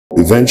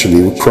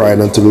eventually we're crying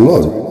unto the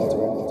Lord.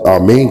 Our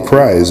main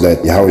cry is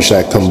that Yahweh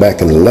shall come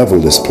back and level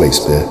this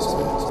place, man.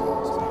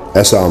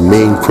 That's our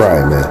main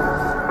cry,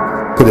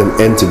 man. Put an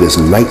end to this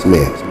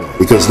nightmare,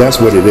 because that's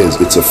what it is.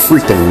 It's a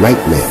freaking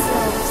nightmare.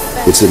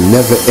 It's a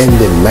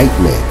never-ending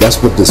nightmare.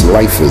 That's what this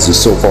life is,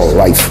 this so-called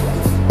life,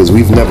 because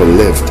we've never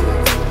lived.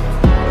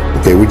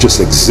 Okay, we just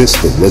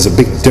existed. There's a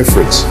big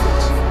difference.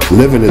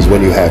 Living is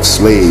when you have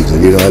slaves,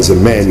 and as a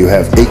man you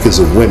have acres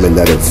of women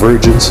that are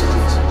virgins.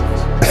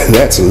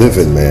 That's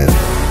living, man.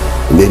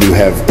 And then you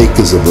have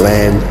acres of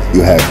land,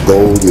 you have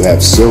gold, you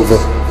have silver.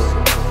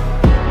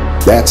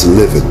 That's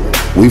living.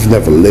 We've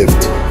never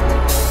lived.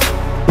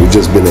 We've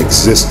just been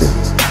existing.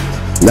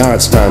 Now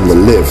it's time to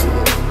live.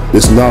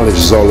 This knowledge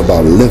is all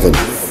about living,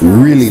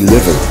 really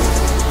living.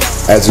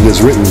 As it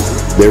is written,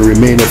 there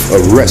remaineth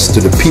a rest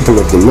to the people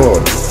of the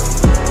Lord.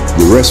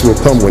 The rest will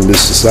come when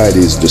this society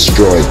is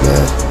destroyed,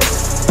 man.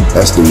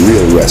 That's the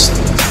real rest.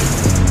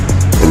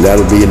 And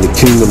that'll be in the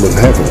kingdom of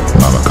heaven.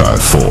 Malachi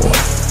 4.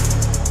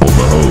 For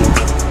behold,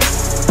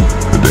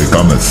 the day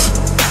cometh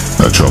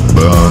that shall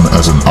burn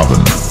as an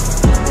oven,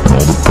 and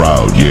all the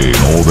proud, yea,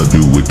 and all that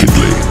do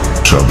wickedly,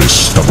 shall be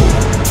stubble.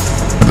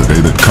 And the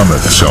day that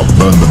cometh shall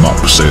burn them up,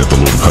 saith the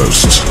Lord of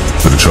hosts,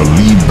 that it shall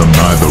leave them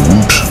neither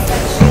root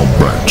nor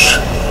branch.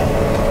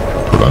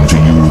 But unto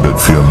you that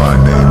fear my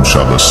name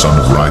shall the Son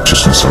of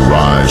Righteousness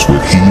arise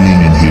with healing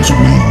in his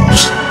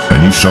wings.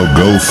 And ye shall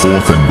go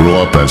forth and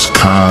grow up as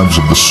calves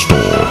of the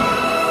stall.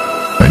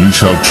 And ye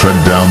shall tread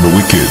down the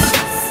wicked,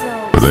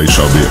 for they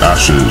shall be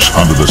ashes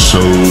under the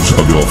soles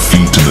of your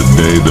feet in the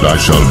day that I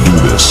shall do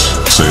this,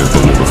 saith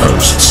the Lord of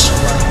hosts.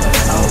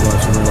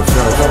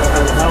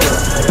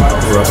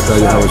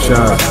 Barakatah Yahweh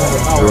Shah,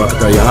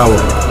 Barakatah Yahweh,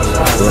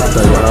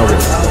 Barakatah Yahweh,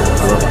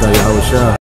 Barakatah Yahweh Shah.